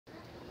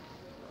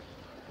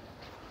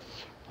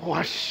Oh,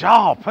 that's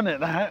sharp, isn't it,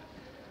 that?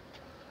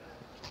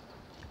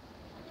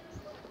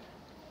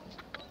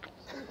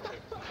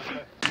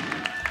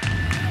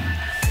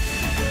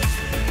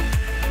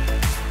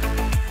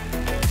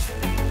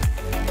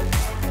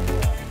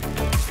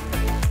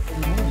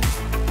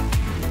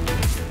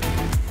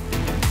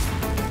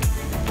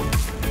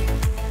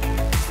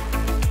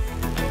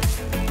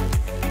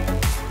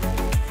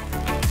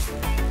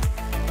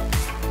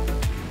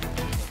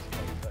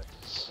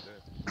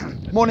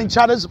 Morning,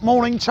 chatters,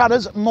 morning,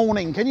 chatters,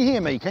 morning. Can you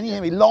hear me? Can you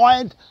hear me?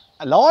 Loud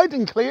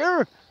and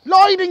clear?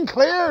 Loud and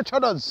clear,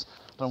 chatters.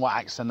 Don't know what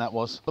accent that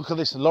was. Look at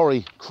this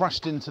lorry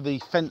crashed into the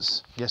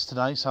fence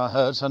yesterday, so I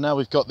heard. So now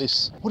we've got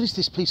this, what is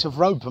this piece of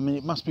rope? I mean,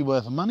 it must be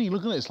worth money.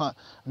 Look at it, it's like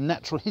a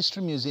Natural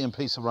History Museum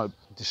piece of rope.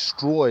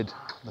 Destroyed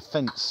the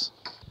fence.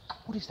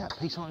 What is that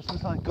piece of rope? It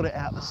looks like I got it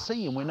out of the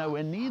sea and we're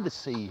nowhere near the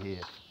sea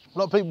here. A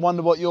lot of people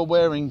wonder what you're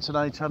wearing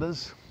today,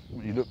 chatters.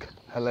 You look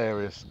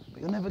hilarious.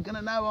 But you're never going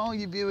to know, are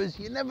you, viewers?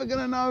 You're never going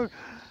to know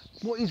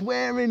what he's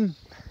wearing,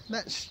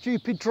 that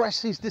stupid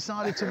dress he's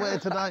decided to wear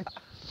today.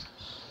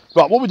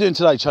 Right, what we're doing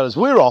today, chatters,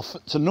 we're off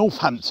to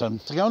Northampton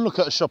to go and look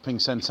at a shopping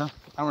centre.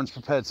 Aaron's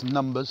prepared some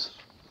numbers.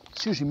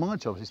 It's usually my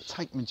job, it's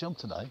take my job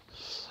today.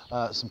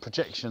 Some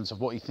projections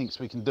of what he thinks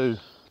we can do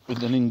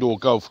with an indoor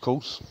golf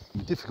course.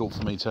 It's difficult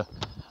for me to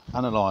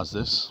analyse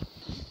this.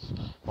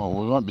 Well,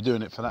 we won't be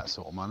doing it for that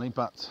sort of money,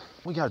 but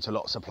we go to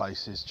lots of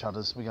places,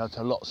 chatters. We go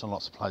to lots and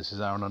lots of places,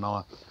 Aaron and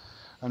I.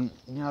 And,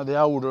 you know, the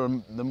older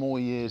and the more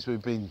years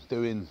we've been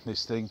doing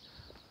this thing,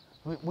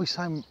 we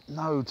say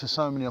no to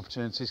so many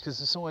opportunities because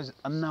there's always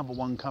another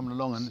one coming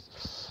along, and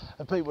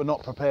if people are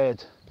not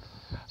prepared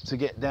to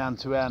get down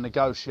to our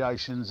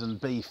negotiations and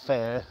be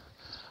fair,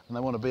 and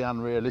they want to be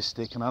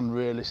unrealistic, an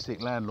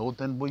unrealistic landlord,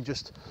 then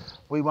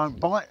we won't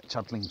bite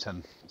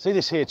Chudlington. See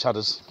this here,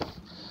 chatters?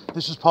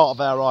 This was part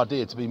of our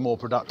idea to be more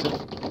productive.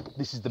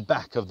 This is the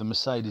back of the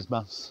Mercedes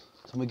bus.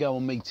 So we go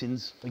on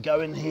meetings, we go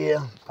in here,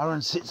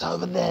 Aaron sits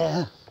over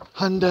there,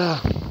 and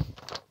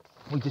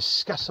we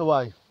discuss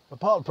away. But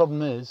part of the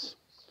problem is,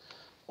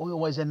 we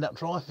always end up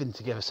driving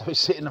together, so we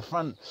sit in the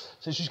front.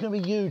 So it's just going to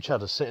be you,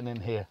 Chudder, sitting in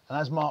here. And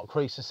as Mark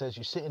Creaser says,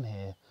 you sit in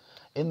here,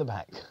 in the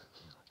back,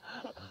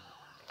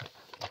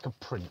 like a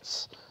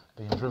prince,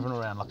 being driven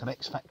around like an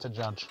X Factor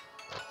judge.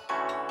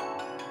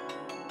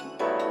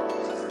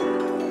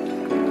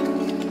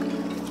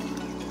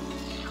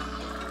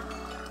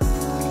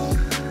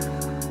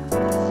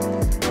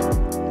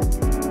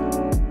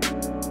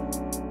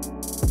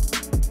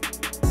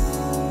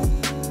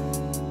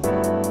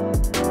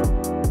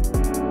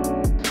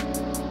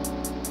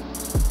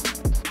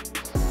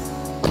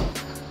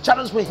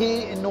 Chatters, we're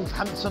here in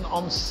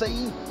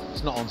Northampton-on-Sea.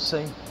 It's not on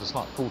sea, it's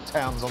like called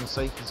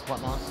Towns-on-Sea, it's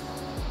quite nice.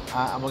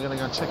 And we're going to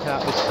go and check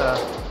out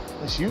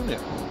this unit.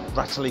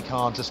 Rattly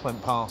car just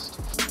went past.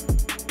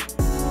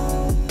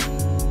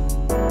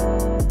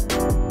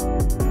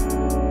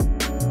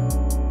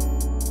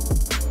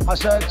 Hi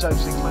sir, Joe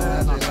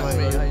Sinclair. Nice to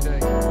meet you. How you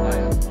doing?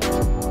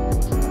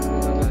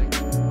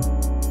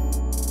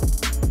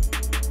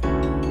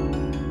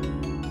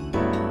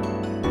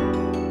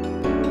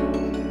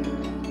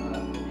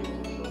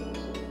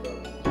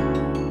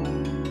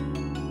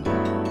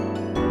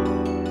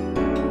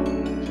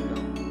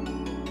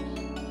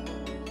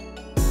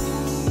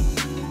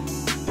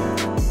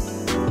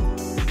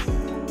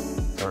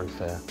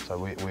 So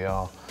we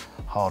are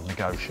hard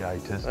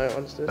negotiators,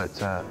 understood. But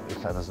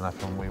if that doesn't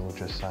happen, we will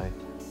just say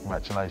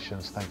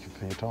congratulations, thank you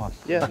for your time.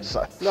 Yeah,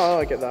 so. No,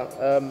 I get that.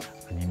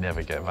 And you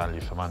never get value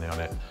for money on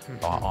it.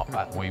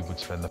 We would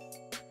spend the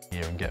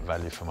year and get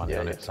value for money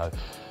on it. So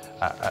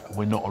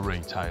we're not a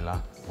retailer,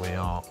 we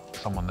are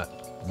someone that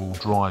will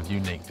drive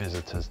unique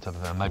visitors to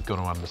them. They've got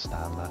to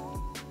understand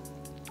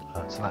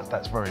that. So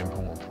that's very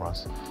important for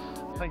us.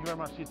 Thank you very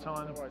much for your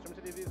time.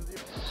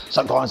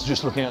 So guys,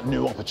 just looking at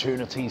new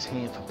opportunities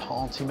here for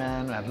Party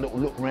Man. We had a little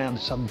look around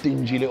some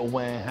dingy little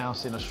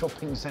warehouse in a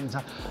shopping centre.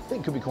 I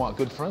think it could be quite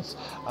good for us.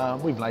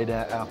 We've laid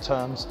out our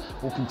terms.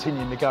 We'll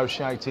continue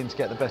negotiating to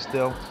get the best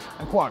deal.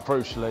 And quite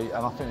crucially,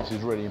 and I think this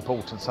is really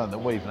important, something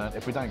that we've learned,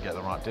 if we don't get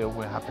the right deal,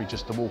 we're happy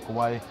just to walk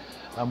away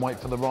and wait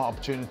for the right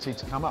opportunity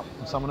to come up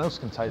and someone else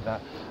can take that.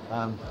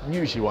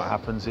 Usually what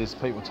happens is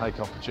people take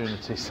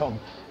opportunities on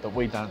that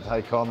we don't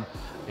take on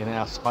in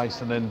our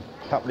space, and then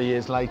a couple of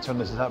years later, and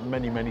this has happened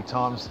many, many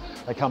times,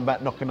 they come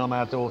back knocking on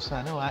our door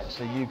saying, oh,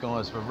 actually, you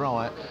guys were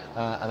right,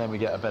 and then we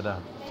get a better,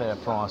 fair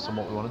price on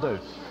what we want to do.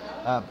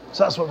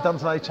 So that's what we've done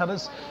today,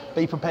 chatters.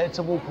 Be prepared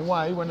to walk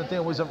away when the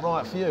deal isn't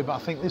right for you, but I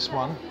think this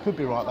one could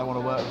be right. They want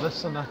to work with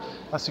us, and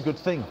that's a good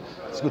thing.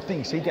 It's a good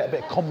thing. So you get a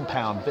bit of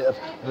compound, a bit of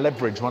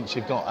leverage once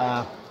you've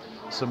got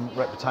some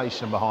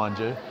reputation behind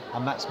you,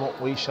 and that's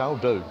what we shall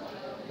do.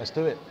 Let's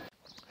do it.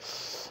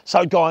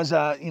 So guys,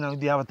 you know,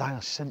 the other day I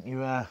sent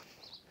you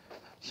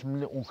some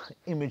little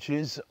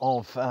images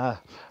of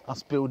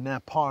us building our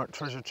pirate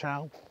treasure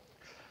channel.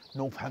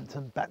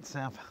 Northampton, back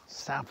south,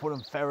 Southwood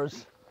and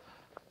Ferrers.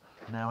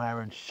 Now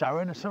Aaron's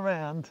showing us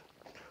around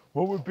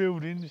what we're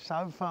building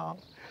so far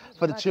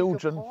for the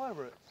children.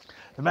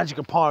 The Magic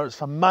of Pirates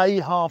for May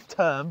half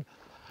term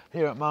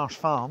here at Marsh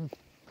Farm.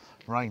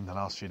 rained the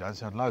last few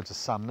days. We had loads of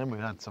sun, then we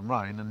had some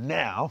rain, and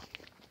now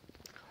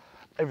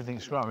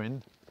everything's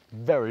growing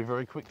very,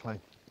 very quickly.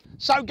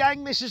 So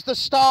gang, this is the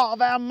start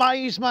of our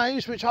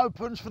maze, which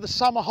opens for the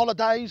summer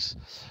holidays.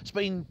 It's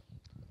been,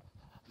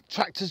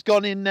 tractor's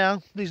gone in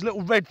now. These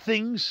little red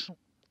things,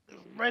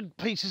 red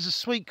pieces of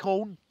sweet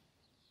corn.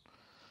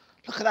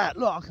 Look at that,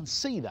 look, I can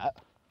see that.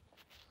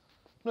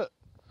 Look,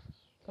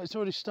 it's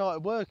already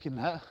started working,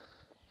 that.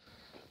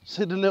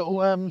 See the little,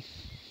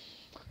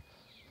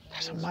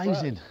 that's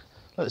amazing.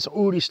 Look, it's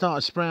already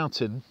started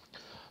sprouting.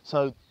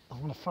 So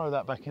I'm gonna throw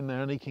that back in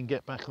there and he can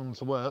get back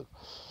onto work.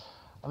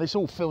 And this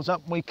all fills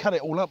up, and we cut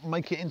it all up and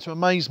make it into a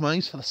maze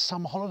for the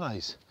summer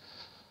holidays.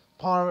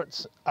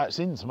 Pirates, it's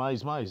into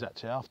maze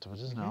actually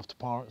afterwards, isn't it, after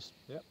Pirates?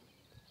 Yep.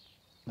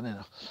 And then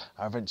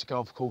our adventure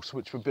golf course,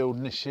 which we're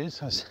building this year,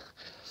 so it's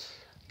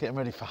getting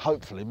ready for,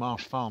 hopefully,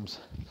 Marsh Farm's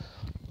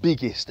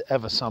biggest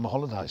ever summer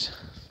holidays.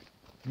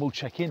 We'll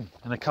check in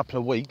a couple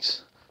of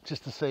weeks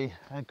just to see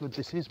how good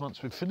this is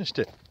once we've finished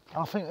it.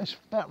 I think this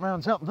about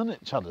rounds up, doesn't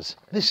it, Chudders?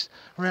 This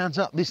rounds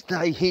up this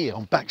day here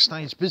on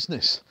Backstage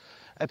Business.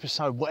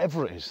 Episode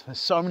whatever it is. There's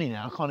so many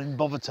now, I can't even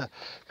bother to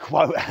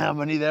quote how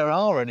many there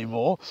are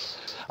anymore.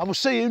 And we'll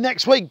see you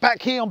next week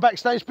back here on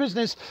Backstage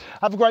Business.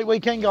 Have a great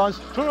weekend, guys.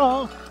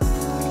 Ta-ra!